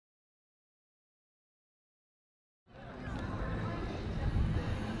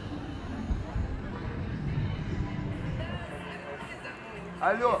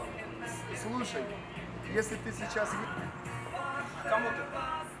Алло, слушай, если ты сейчас... Кому ты?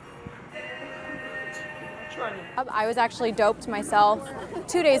 I was actually doped myself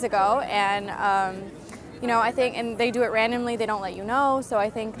 2 days ago, and you know, I think, and they do it randomly. They don't let you know. So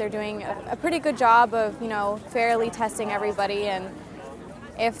I think they're doing a pretty good job of, you know, fairly testing everybody. And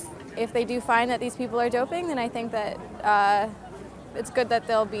if they do find that these people are doping, then I think that it's good that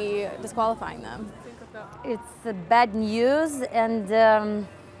they'll be disqualifying them. It's bad news, and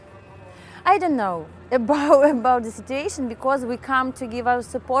I don't know about the situation, because we come to give our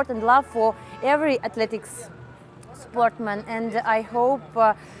support and love for every athletics sportsman, and I hope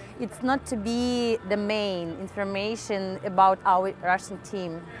it's not to be the main information about our Russian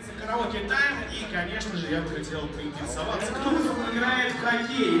team. Караоке тайм, и, конечно же, я бы хотел поинтересоваться, кто из вас играет в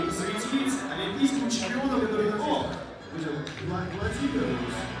хоккей, посвятить олимпийским чемпионам, которые... О, Владимир.